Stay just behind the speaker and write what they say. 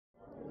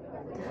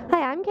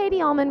I'm Katie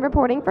Uhlmann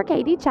reporting for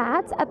Katie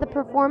Chats at the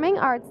Performing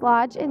Arts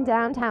Lodge in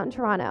downtown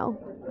Toronto.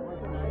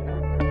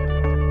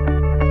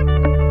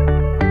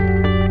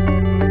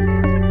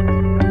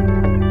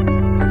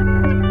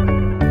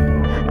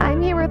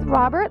 I'm here with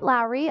Robert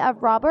Lowrey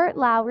of Robert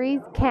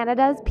Lowrey's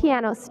Canada's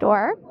Piano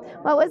Store.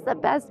 What was the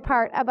best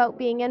part about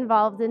being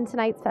involved in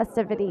tonight's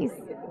festivities?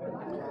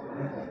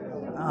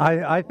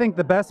 I think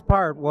the best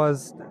part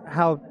was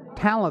how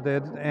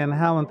talented and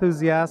how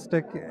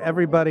enthusiastic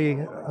everybody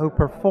who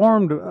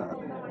performed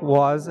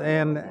was,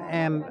 and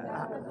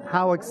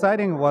how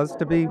exciting it was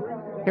to be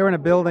here in a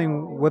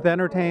building with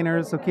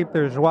entertainers who keep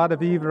their joie de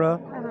vivre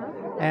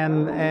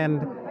and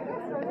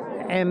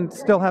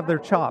still have their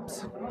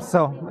chops.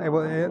 So it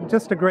was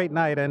just a great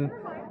night, and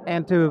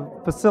to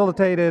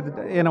facilitate it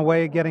in a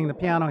way, getting the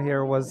piano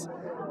here was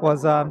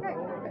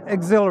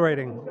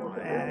exhilarating,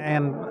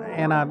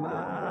 and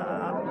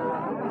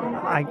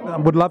I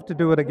would love to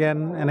do it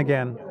again and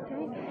again.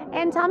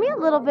 And tell me a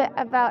little bit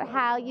about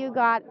how you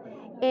got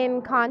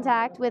in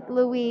contact with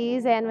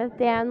Louise and with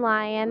Dan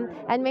Lyon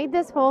and made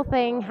this whole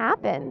thing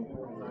happen.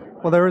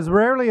 Well, there is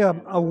rarely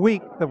a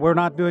week that we're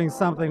not doing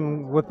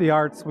something with the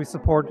arts. We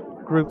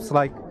support groups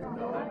like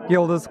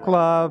Gilda's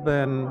Club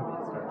and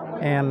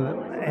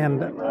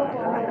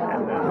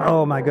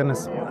oh my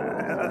goodness.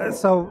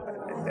 So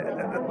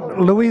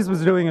Louise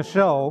was doing a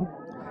show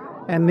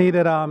and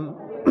needed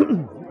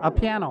a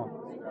piano.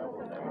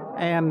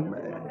 And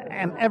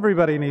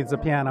everybody needs a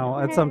piano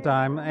at some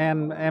time,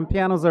 and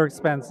pianos are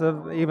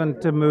expensive, even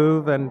to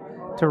move and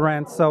to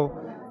rent. So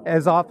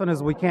as often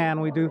as we can,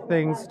 we do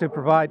things to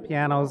provide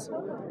pianos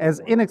as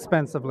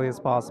inexpensively as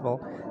possible.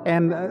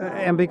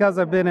 And because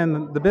I've been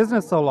in the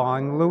business so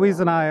long, Louise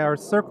and I, our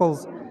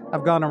circles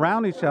have gone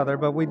around each other,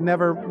 but we'd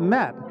never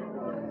met.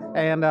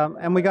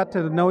 And we got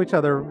to know each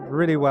other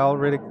really well,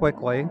 really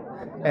quickly.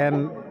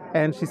 And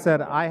she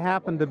said, I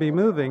happen to be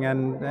moving,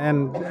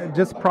 and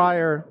just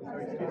prior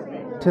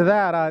to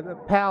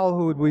that, Pal,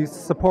 who we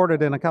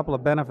supported in a couple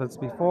of benefits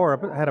before,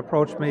 had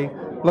approached me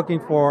looking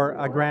for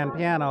a grand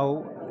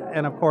piano,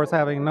 and of course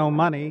having no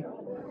money.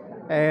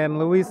 And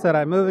Louise said,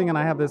 I'm moving and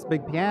I have this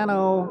big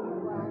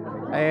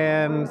piano,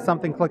 and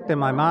something clicked in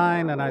my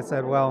mind, and I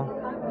said, well,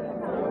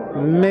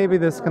 maybe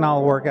this can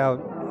all work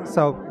out.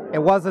 So it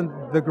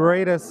wasn't the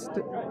greatest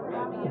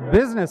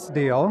business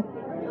deal,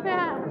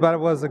 but it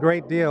was a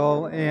great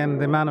deal in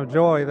the amount of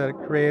joy that it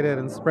created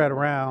and spread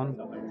around.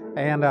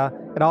 And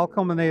it all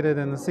culminated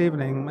in this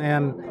evening,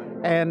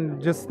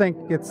 and just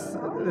think this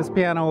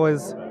piano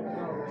is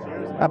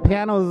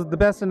the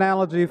best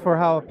analogy for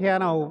how a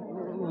piano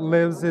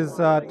lives is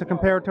to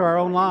compare it to our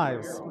own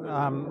lives.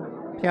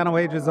 Piano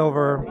ages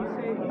over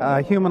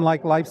a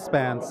human-like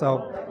lifespan,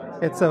 so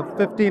it's a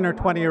 15 or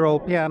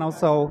 20-year-old piano,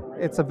 so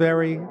it's a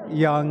very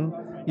young,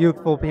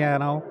 youthful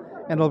piano,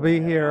 and it'll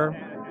be here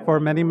for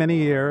many, many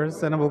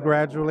years, and it will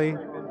gradually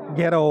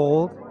get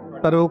old,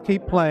 but it will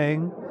keep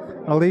playing.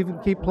 I'll even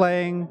keep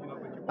playing,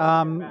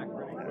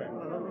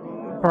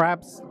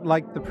 perhaps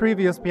like the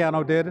previous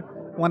piano did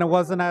when it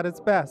wasn't at its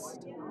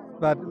best.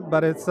 But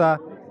it's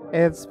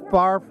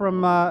far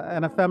from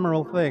an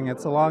ephemeral thing.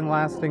 It's a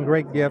long-lasting,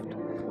 great gift.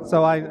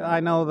 So I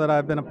know that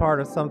I've been a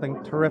part of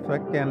something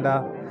terrific, and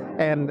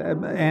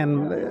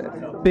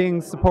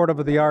being supportive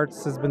of the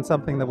arts has been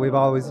something that we've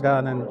always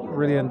done and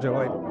really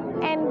enjoyed.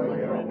 And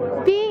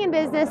being in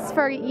business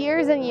for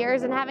years and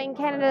years and having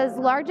Canada's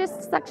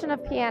largest section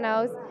of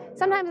pianos,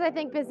 sometimes I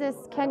think business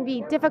can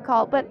be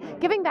difficult, but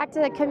giving back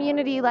to the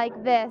community like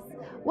this,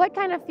 what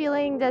kind of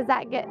feeling does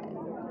that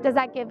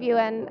give you,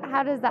 and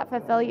how does that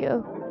fulfill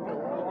you?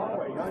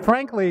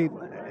 Frankly,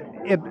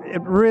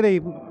 it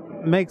really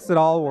makes it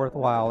all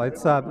worthwhile.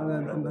 It's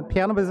the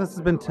piano business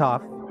has been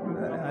tough.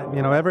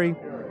 In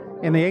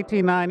the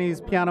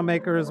 1890s, piano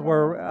makers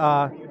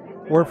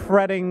were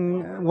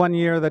fretting one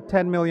year that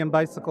 10 million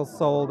bicycles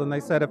sold, and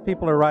they said if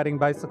people are riding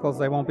bicycles,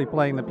 they won't be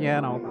playing the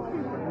piano.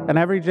 And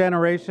every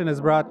generation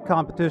has brought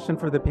competition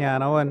for the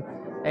piano,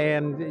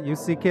 and you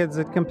see kids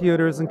at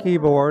computers and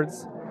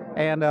keyboards.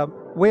 And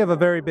we have a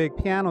very big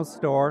piano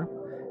store,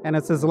 and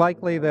it's as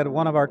likely that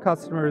one of our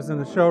customers in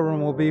the showroom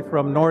will be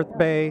from North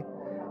Bay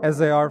as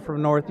they are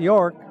from North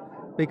York,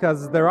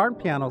 because there aren't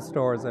piano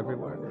stores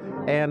everywhere.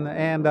 And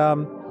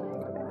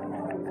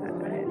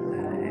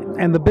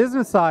the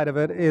business side of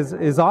it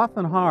is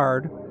often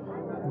hard,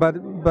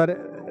 but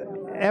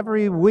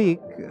every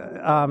week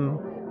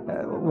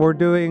we're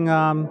doing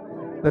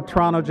the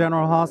Toronto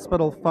General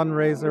Hospital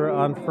fundraiser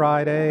on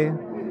Friday.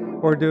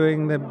 We're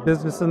doing the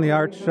Business in the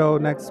Arts show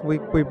next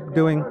week. We're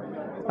doing,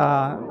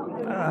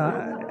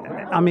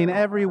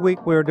 every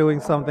week we're doing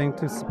something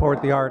to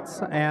support the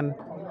arts, and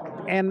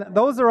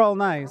those are all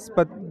nice.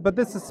 But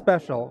this is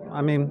special.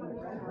 I mean,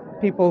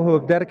 people who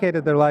have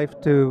dedicated their life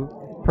to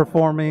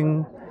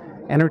performing,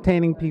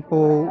 entertaining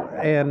people,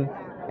 and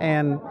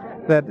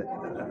that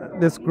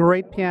this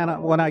great piano.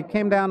 When I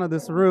came down to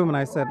this room and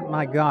I said,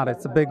 my God,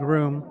 it's a big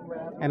room,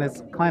 and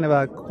it's kind of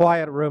a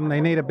quiet room. They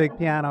need a big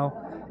piano,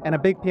 and a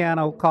big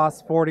piano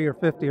costs $40,000 or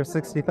 $50,000 or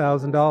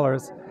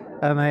 $60,000,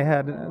 and they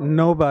had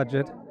no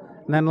budget,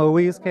 And then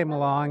Louise came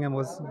along and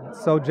was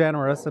so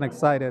generous and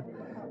excited.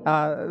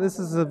 This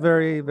is a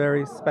very,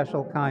 very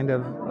special kind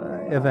of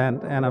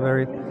event, and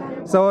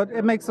so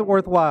it makes it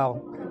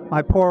worthwhile.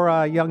 My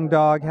poor young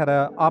dog had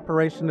an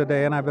operation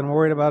today, and I've been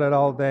worried about it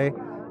all day.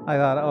 I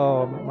thought,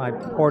 oh, my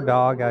poor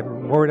dog,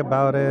 I'm worried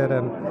about it,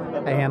 and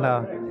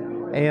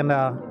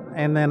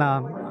then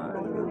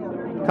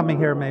coming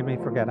here made me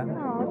forget it.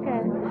 Oh,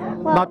 okay.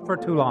 Well, not for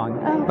too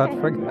long, but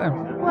forget it.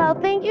 Well,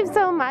 thank you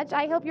so much.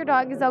 I hope your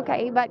dog is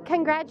okay, but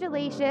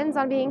congratulations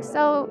on being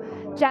so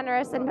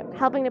generous and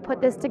helping to put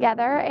this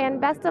together,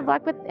 and best of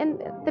luck in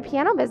the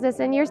piano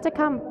business in years to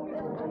come.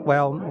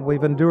 Well,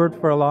 we've endured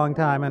for a long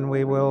time, and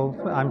we will,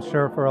 I'm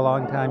sure, for a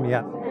long time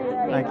yet.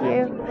 Thank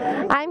you.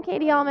 I'm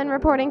Katie Uhlmann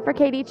reporting for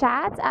Katie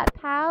Chats at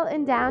PAL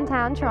in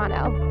downtown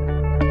Toronto.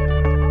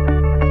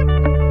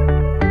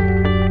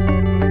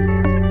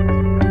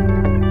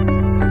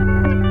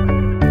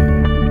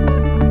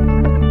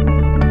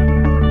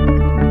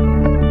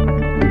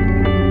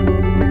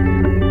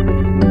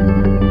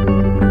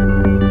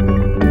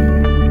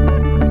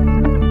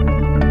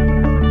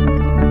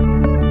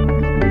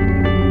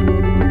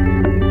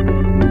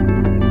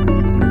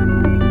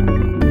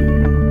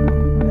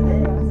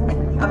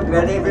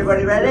 Ready?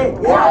 Everybody ready?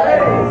 Yeah!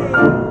 Ready.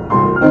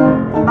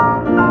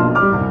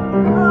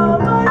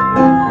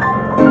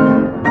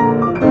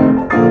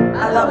 I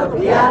love a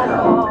piano.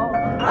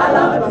 I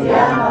love a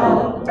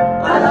piano.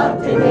 I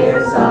love to hear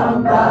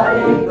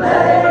somebody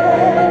play.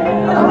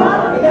 I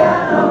want a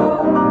piano,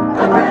 a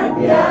grand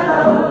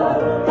piano.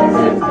 It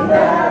simply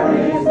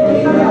carries me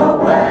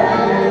away.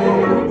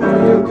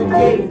 You can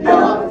keep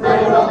your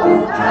fiddle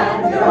and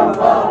your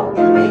bow.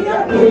 Give me a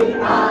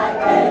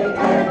P-I-A-N-O-O-O.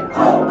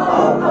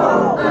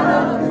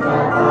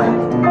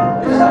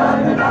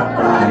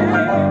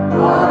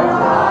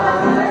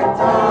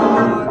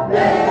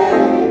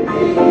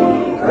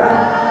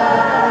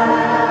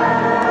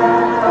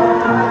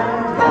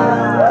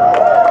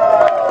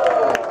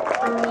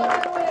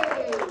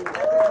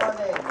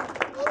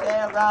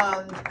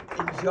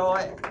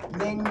 Enjoy,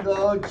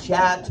 mingle,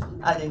 chat,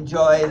 and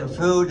enjoy the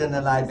food and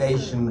the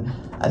libation,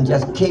 and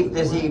just keep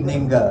this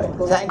evening going.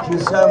 Thank you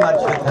so much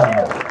for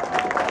coming.